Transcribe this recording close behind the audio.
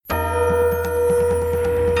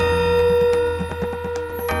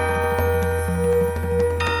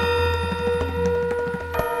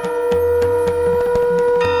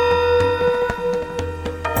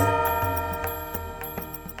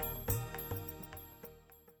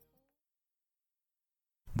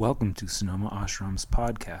Welcome to Sonoma Ashram's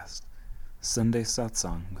podcast, Sunday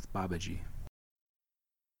Satsang with Babaji.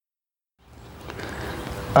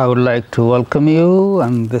 I would like to welcome you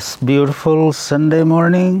on this beautiful Sunday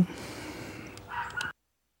morning.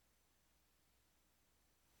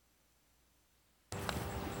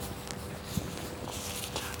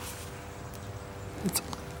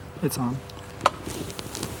 It's on.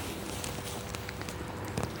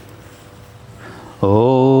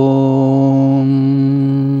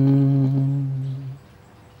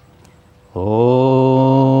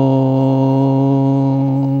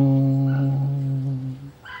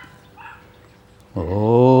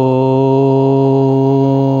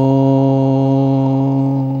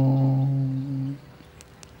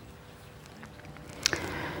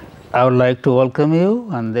 I would like to welcome you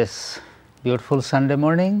on this beautiful Sunday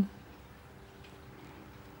morning.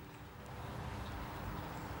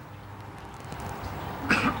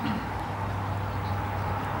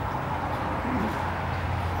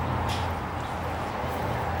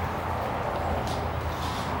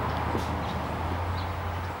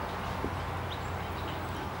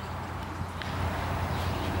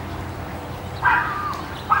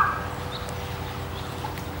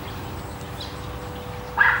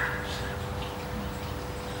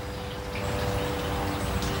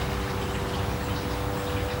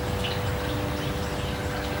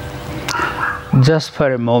 Just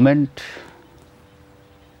for a moment,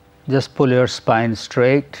 just pull your spine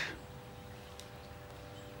straight.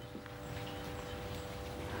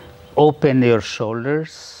 Open your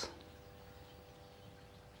shoulders.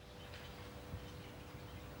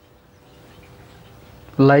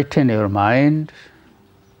 Lighten your mind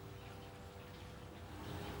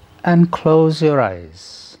and close your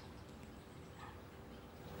eyes.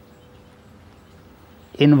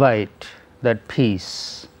 Invite that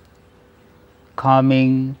peace,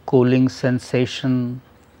 calming, cooling sensation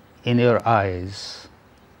in your eyes.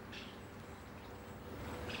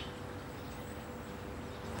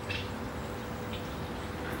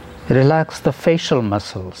 Relax the facial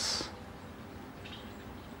muscles,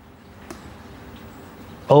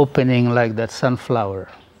 opening like that sunflower.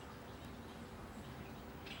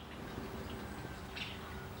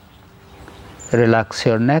 Relax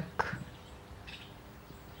your neck,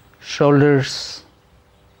 shoulders,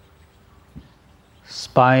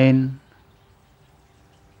 spine,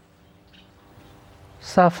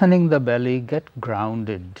 softening the belly, get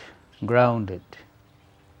grounded.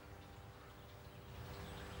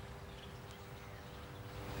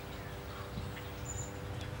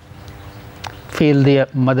 Feel the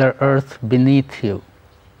Mother Earth beneath you.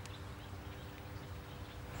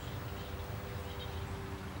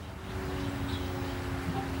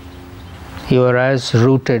 You are as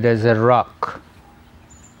rooted as a rock.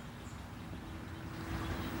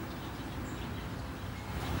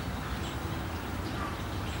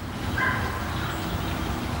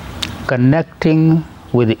 Connecting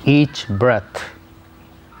with each breath.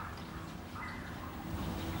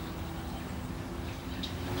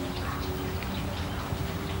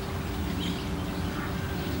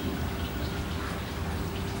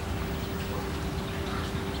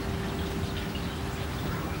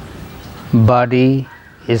 Body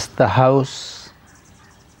is the house,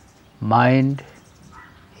 mind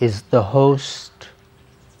is the host,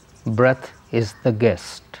 breath is the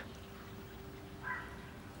guest.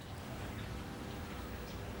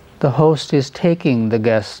 The host is taking the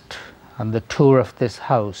guest on the tour of this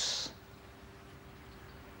house.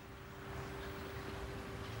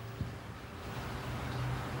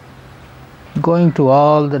 Going to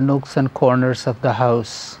all the nooks and corners of the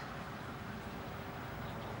house,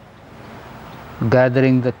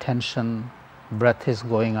 gathering the tension, breath is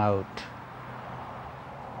going out.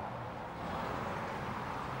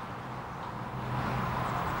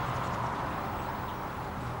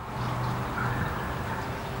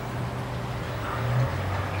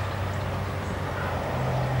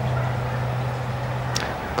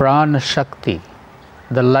 Prana Shakti,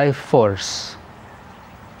 the life force,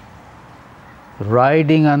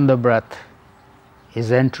 riding on the breath,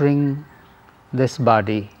 is entering this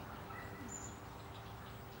body.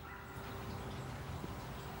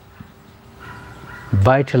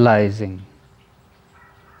 Vitalizing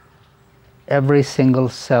every single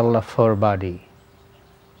cell of our body.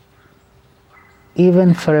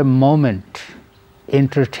 Even for a moment,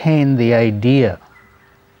 entertain the idea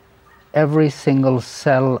every single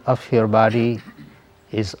cell of your body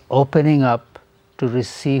is opening up to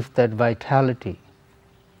receive that vitality.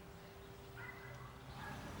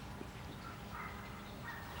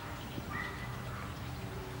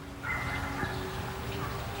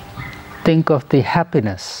 Think of the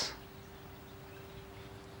happiness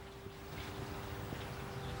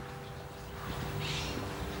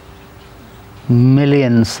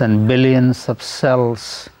millions and billions of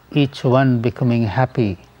cells, each one becoming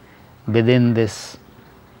happy within this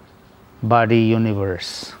body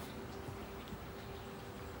universe.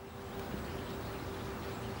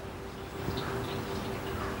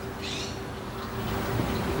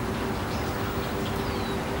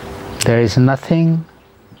 There is nothing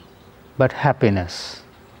but happiness,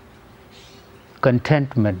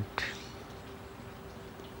 contentment.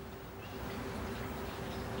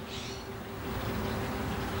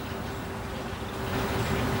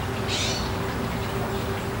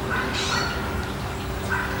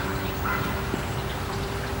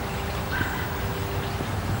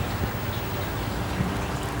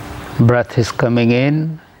 Breath is coming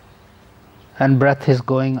in and breath is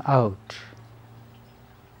going out.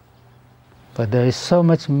 But there is so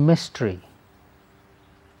much mystery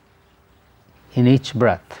in each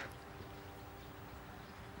breath.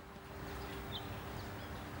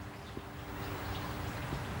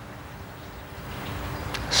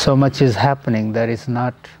 So much is happening that is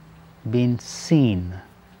not being seen,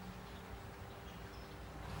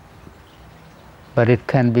 but it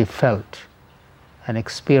can be felt and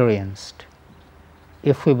experienced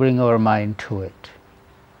if we bring our mind to it.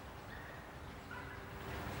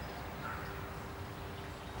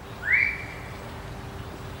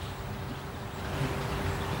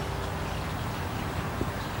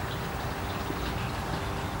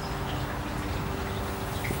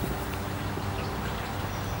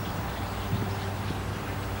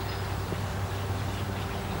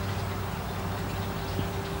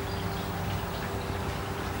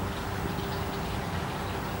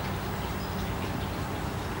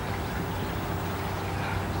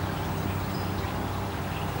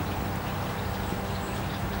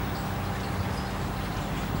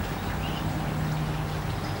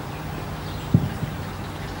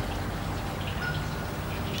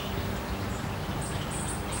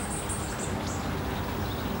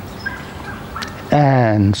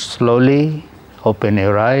 And slowly open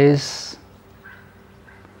your eyes.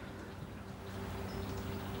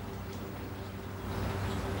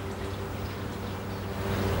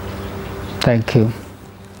 Thank you.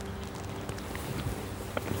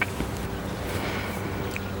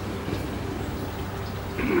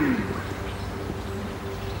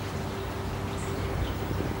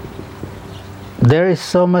 There is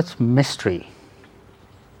so much mystery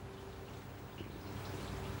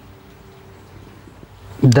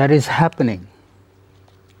that is happening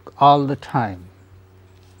all the time.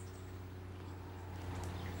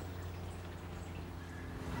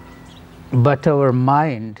 But our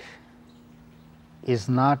mind is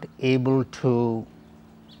not able to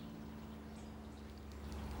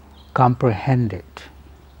comprehend it.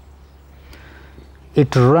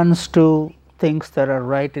 It runs to things that are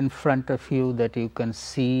right in front of you, that you can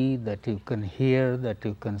see, that you can hear, that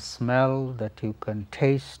you can smell, that you can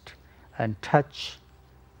taste and touch.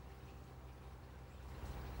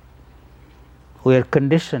 We are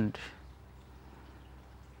conditioned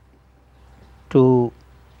to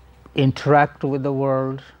interact with the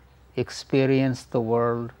world, experience the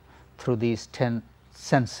world through these 10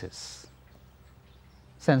 senses,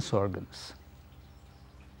 sense organs.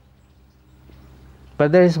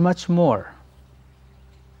 But there is much more.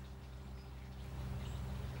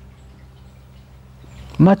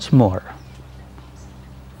 Much more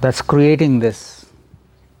that's creating this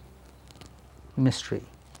mystery.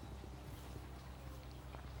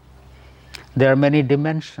 There are many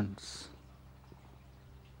dimensions.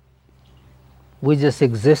 We just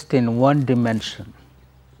exist in one dimension.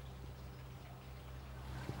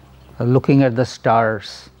 Looking at the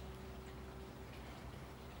stars,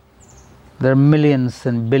 there are millions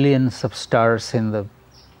and billions of stars in the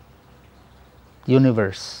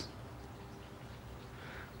universe.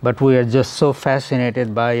 But we are just so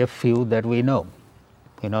fascinated by a few that we know.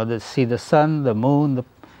 You know, see the sun, the moon, the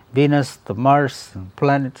Venus, the Mars, and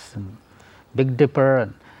planets, and Big Dipper,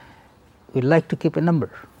 and we like to keep a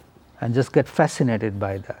number and just get fascinated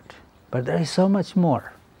by that. But there is so much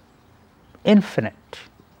more, infinite.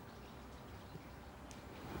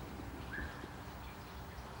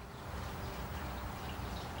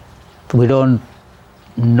 We don't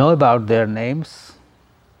know about their names,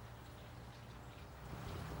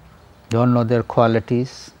 don't know their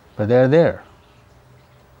qualities, but they're there.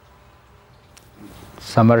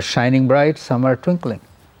 Some are shining bright, some are twinkling.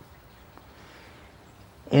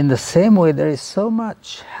 In the same way, there is so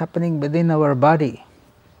much happening within our body.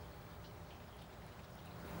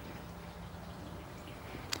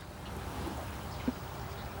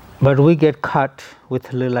 But we get caught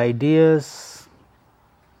with little ideas,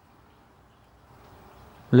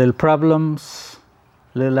 little problems,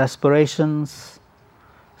 little aspirations,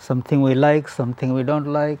 something we like, something we don't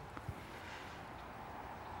like.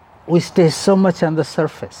 We stay so much on the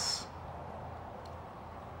surface.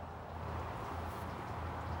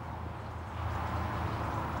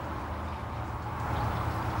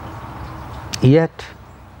 Yet,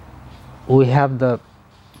 we have the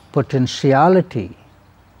potentiality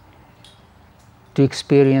to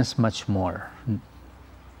experience much more,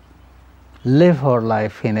 live our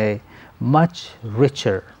life in a much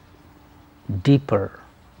richer, deeper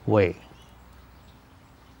way.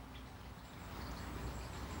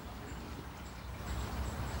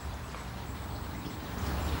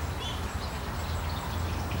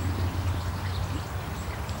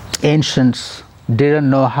 Ancients didn't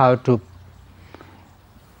know how to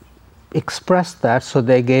express that, so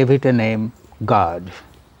they gave it a name, God.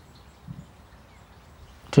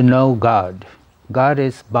 To know God. God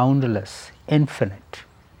is boundless, infinite.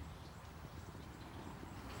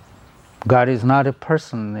 God is not a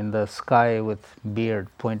person in the sky with beard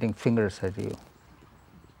pointing fingers at you.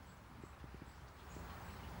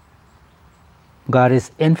 God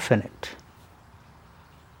is infinite.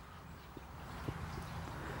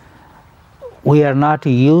 We are not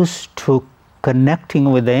used to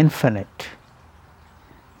connecting with the infinite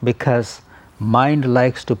because mind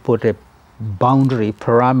likes to put a boundary,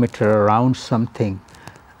 parameter around something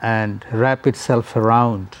and wrap itself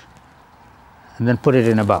around and then put it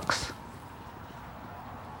in a box.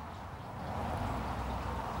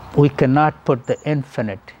 We cannot put the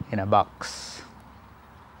infinite in a box.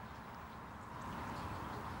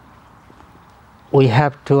 We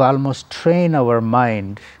have to almost train our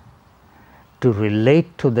mind to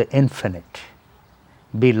relate to the infinite,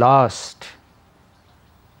 be lost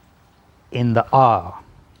in the awe.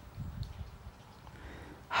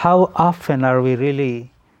 How often are we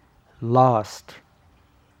really lost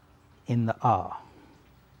in the awe?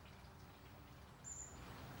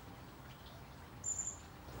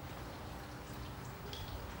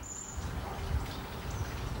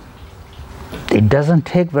 It doesn't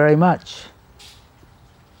take very much.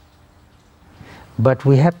 But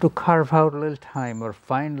we have to carve out a little time or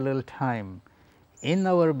find a little time in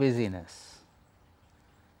our busyness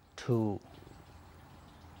to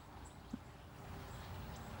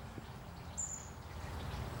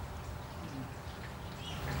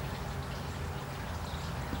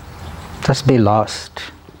just be lost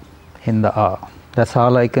in the awe. That's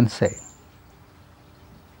all I can say.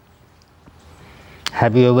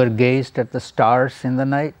 Have you ever gazed at the stars in the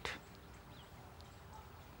night?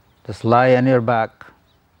 Just lie on your back,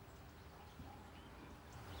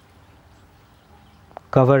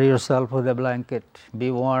 cover yourself with a blanket,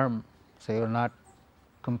 be warm so you're not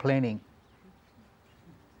complaining.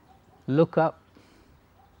 Look up.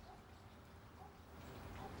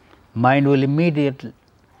 Mind will immediately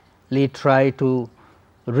try to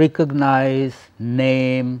recognize,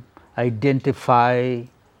 name, identify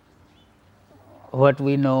what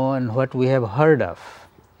we know and what we have heard of.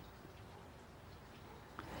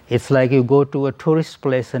 It's like you go to a tourist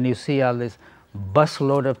place and you see all this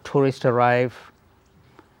busload of tourists arrive.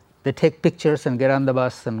 They take pictures and get on the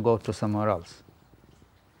bus and go to somewhere else.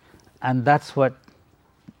 And that's what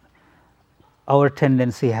our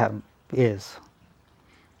tendency is.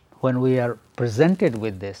 When we are presented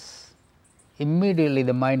with this, immediately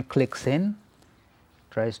the mind clicks in,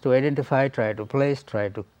 tries to identify, try to place, try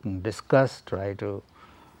to discuss, try to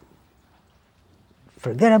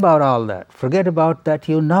forget about all that. Forget about that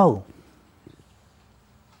you know.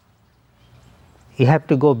 You have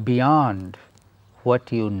to go beyond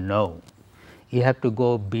what you know. You have to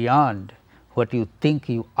go beyond what you think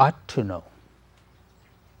you ought to know.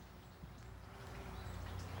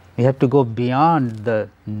 You have to go beyond the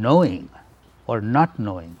knowing or not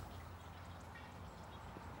knowing.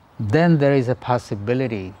 Then there is a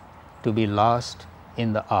possibility to be lost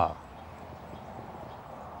in the awe.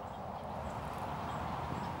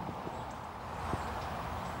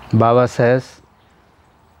 Baba says,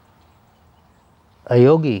 a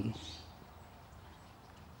yogi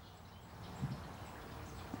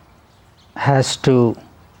has to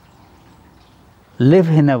live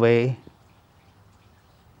in a way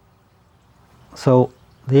so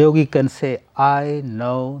the yogi can say, I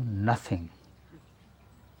know nothing.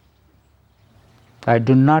 I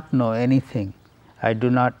do not know anything. I do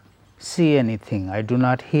not see anything. I do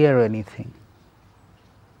not hear anything.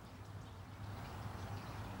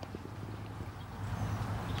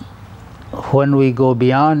 When we go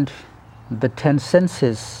beyond the 10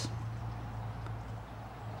 senses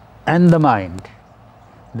and the mind,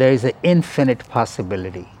 there is an infinite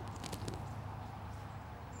possibility.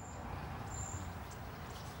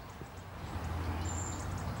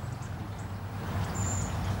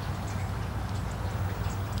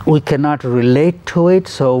 we cannot relate to it,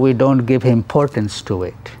 so we don't give importance to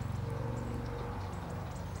it.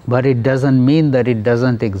 But it doesn't mean that it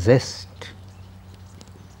doesn't exist.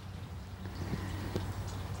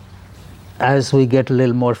 As we get a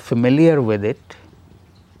little more familiar with it,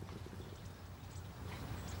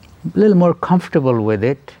 a little more comfortable with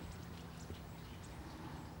it,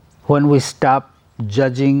 when we stop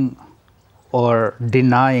judging or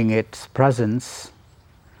denying its presence,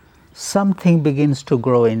 something begins to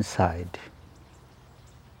grow inside.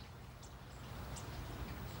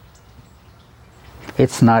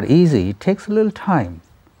 It's not easy, it takes a little time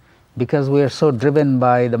because we are so driven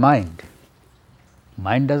by the mind.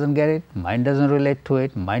 Mind doesn't get it, mind doesn't relate to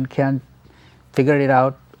it, mind can't figure it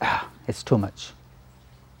out. It's too much.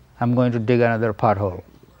 I'm going to dig another pothole.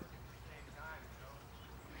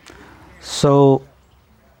 So,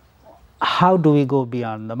 how do we go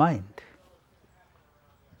beyond the mind?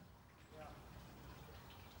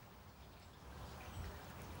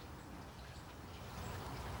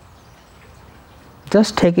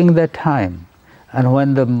 Just taking that time, and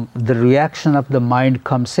when the reaction of the mind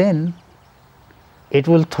comes in, it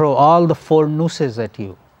will throw all the four nooses at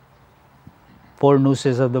you. Four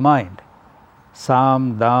nooses of the mind.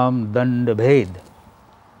 Sam, Dam, Dand, Bhed.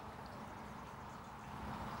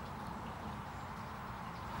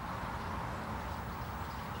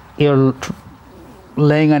 You're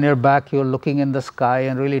laying on your back, you're looking in the sky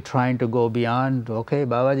and really trying to go beyond. Okay,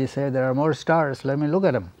 Babaji said there are more stars, let me look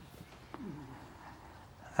at them.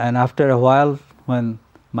 And after a while, when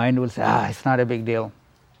mind will say, it's not a big deal.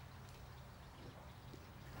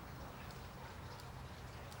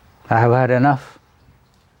 I have had enough.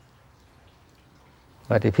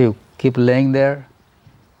 But if you keep laying there,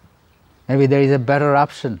 maybe there is a better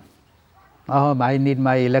option. Oh, I need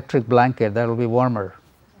my electric blanket, that will be warmer.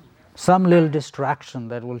 Some little distraction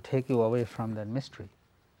that will take you away from that mystery.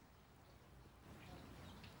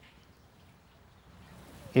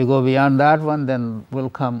 You go beyond that one, then will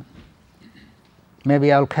come,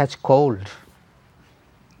 maybe I'll catch cold.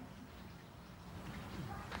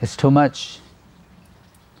 It's too much.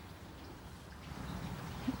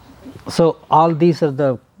 So all these are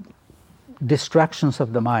the distractions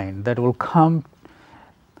of the mind that will come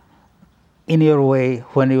in your way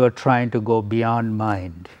when you are trying to go beyond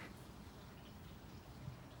mind.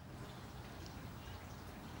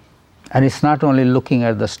 And it's not only looking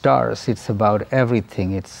at the stars, it's about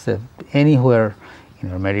everything. It's anywhere in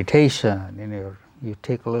your meditation, you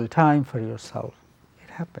take a little time for yourself. It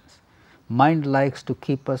happens. Mind likes to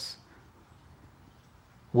keep us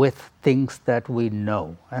with things that we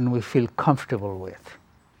know and we feel comfortable with.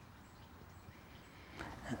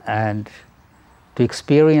 And to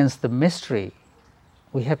experience the mystery,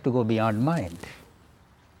 we have to go beyond mind.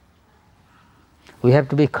 We have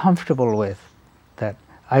to be comfortable with that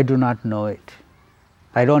I do not know it.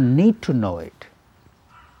 I don't need to know it.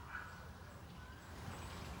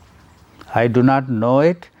 I do not know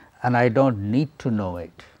it and I don't need to know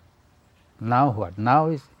it. Now what? Now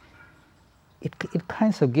is it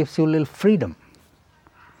kind of gives you a little freedom.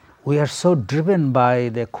 We are so driven by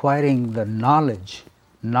the acquiring the knowledge,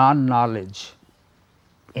 non-knowledge,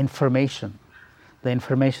 information, the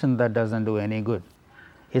information that doesn't do any good.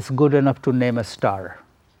 It's good enough to name a star.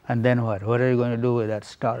 And then what? What are you going to do with that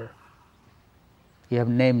star? You have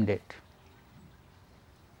named it.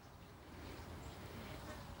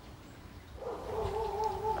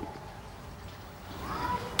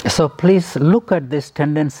 So please look at this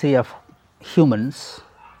tendency of humans,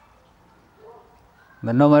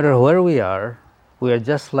 that no matter where we are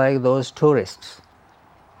just like those tourists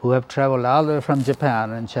who have traveled all the way from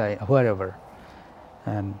Japan and China, wherever,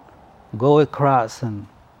 and go across and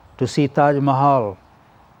to see Taj Mahal.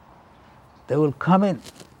 They will come in,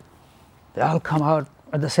 they all come out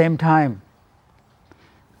at the same time.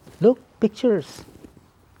 Look, pictures,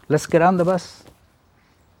 let's get on the bus.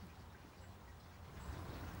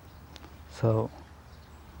 So,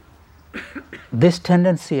 this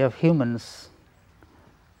tendency of humans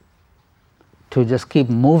to just keep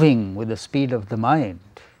moving with the speed of the mind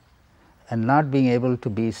and not being able to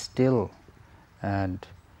be still and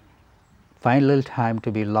find a little time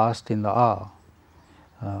to be lost in the awe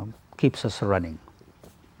keeps us running.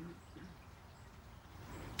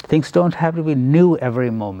 Things don't have to be new every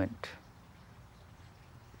moment.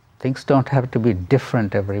 Things don't have to be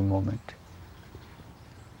different every moment.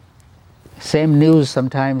 Same news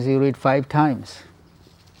sometimes you read 5 times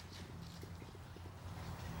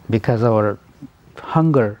because our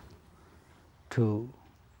hunger to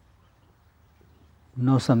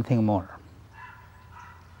know something more.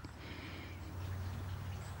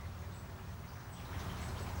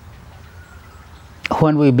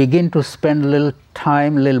 when we begin to spend a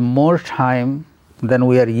little more time than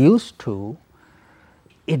we are used to,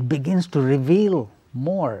 it begins to reveal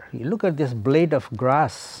more. You look at this blade of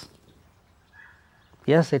grass.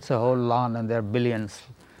 Yes, it's a whole lawn and there are billions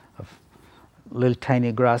of little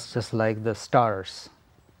tiny grass just like the stars.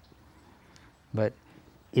 But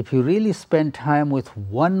if you really spend time with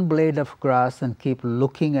one blade of grass and keep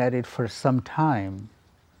looking at it for some time,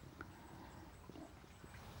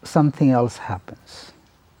 something else happens.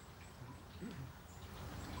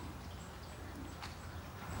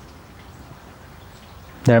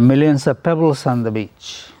 There are millions of pebbles on the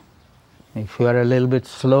beach. If you are a little bit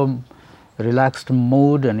slow, relaxed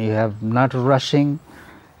mood and you have not rushing,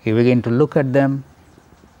 you begin to look at them,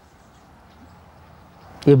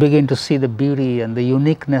 you begin to see the beauty and the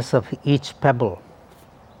uniqueness of each pebble.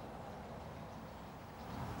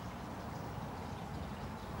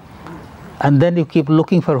 And then you keep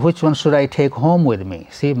looking for which one should I take home with me.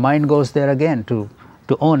 See, mind goes there again to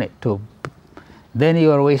own it. Then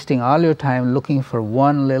you are wasting all your time looking for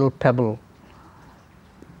one little pebble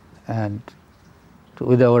and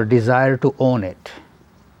with our desire to own it.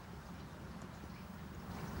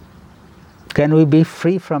 Can we be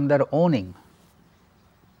free from that owning?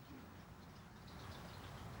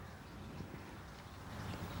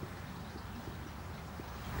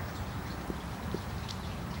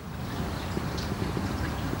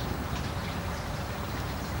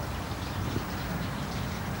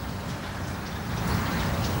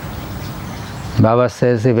 Baba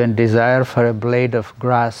says even desire for a blade of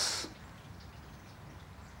grass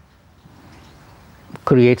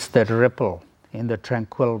creates that ripple in the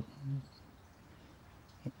tranquil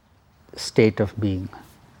state of being.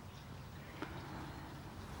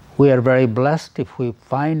 We are very blessed if we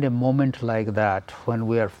find a moment like that when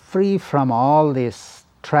we are free from all these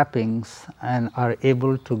trappings and are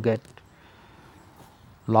able to get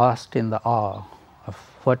lost in the awe of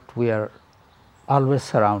what we are always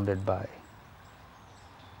surrounded by.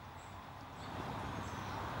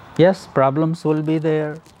 Yes, problems will be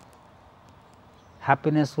there,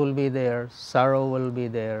 happiness will be there, sorrow will be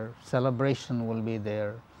there, celebration will be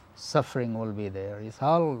there, suffering will be there.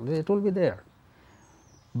 It will be there.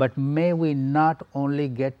 But may we not only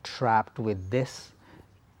get trapped with this,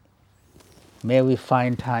 may we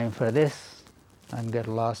find time for this and get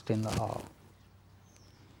lost in the awe.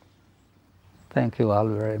 Thank you all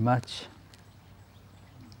very much.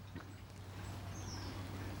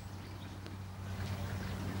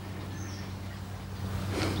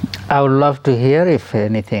 I would love to hear if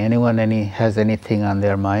anyone has anything on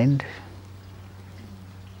their mind.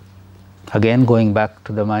 Again, going back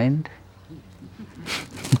to the mind.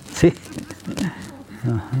 See?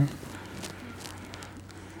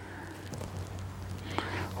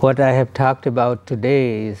 What I have talked about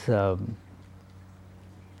today is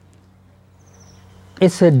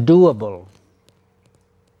it's a doable.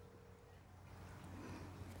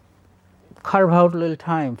 Carve out a little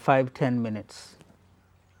time, 5-10 minutes.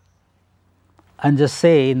 And just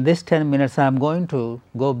say, in this 10 minutes I am going to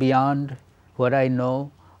go beyond what I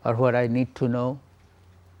know or what I need to know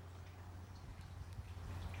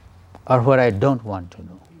or what I don't want to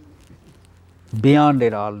know. Beyond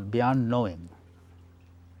it all, beyond knowing.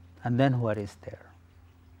 And then what is there?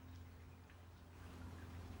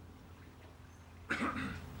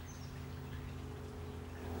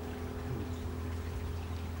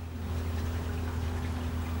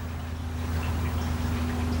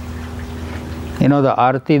 You know the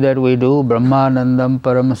arati that we do, Brahmanandam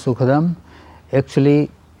Paramasukhadam, actually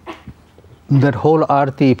that whole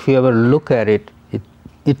arati, if you ever look at it,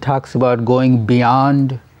 it talks about going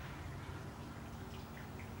beyond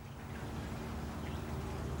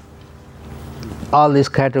all these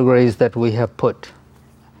categories that we have put,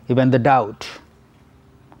 even the doubt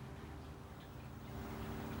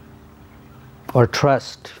or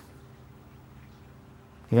trust,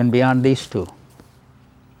 even beyond these two.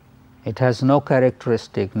 It has no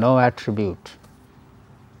characteristic, no attribute.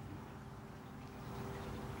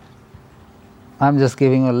 I'm just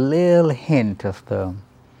giving a little hint of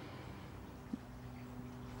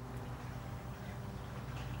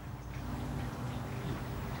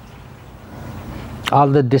all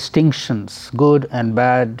the distinctions, good and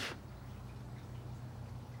bad,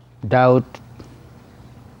 doubt,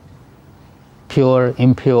 pure,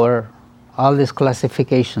 impure, all these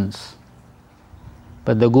classifications.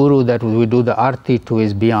 But the Guru that we do the arti to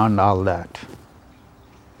is beyond all that.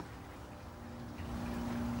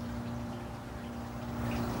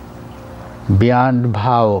 Beyond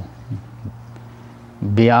bhav,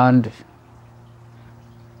 beyond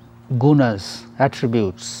gunas,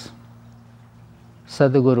 attributes.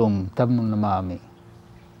 Sadgurum tam namami.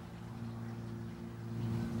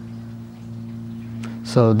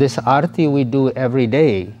 So this arti we do every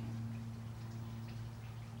day,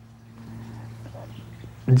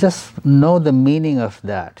 just know the meaning of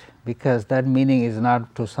that, because that meaning is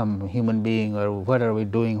not to some human being or what are we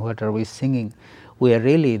doing, what are we singing. We are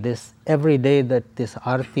really this, every day that this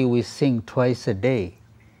arti we sing twice a day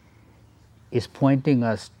is pointing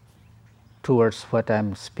us towards what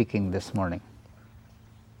I'm speaking this morning.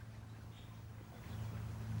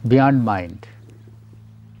 Beyond mind,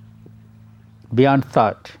 beyond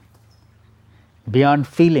thought, beyond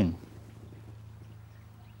feeling.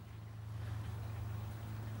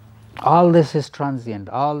 All this is transient,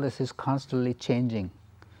 all this is constantly changing,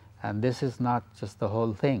 and this is not just the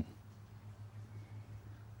whole thing.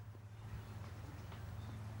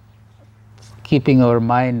 Keeping our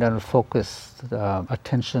mind and focus,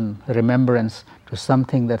 attention, remembrance to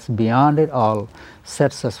something that's beyond it all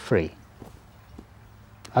sets us free.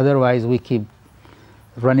 Otherwise, we keep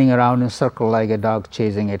running around in a circle like a dog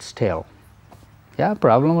chasing its tail. Yeah,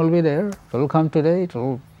 problem will be there. It will come today, it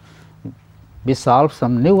will be solved,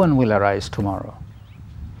 some new one will arise tomorrow.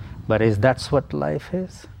 But is that what life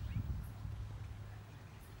is?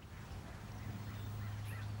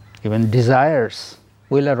 Even desires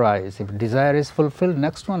will arise. If desire is fulfilled,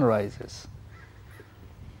 next one arises.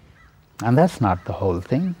 And that's not the whole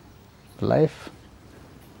thing. Life,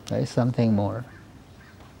 there is something more.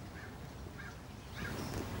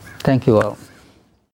 Thank you all.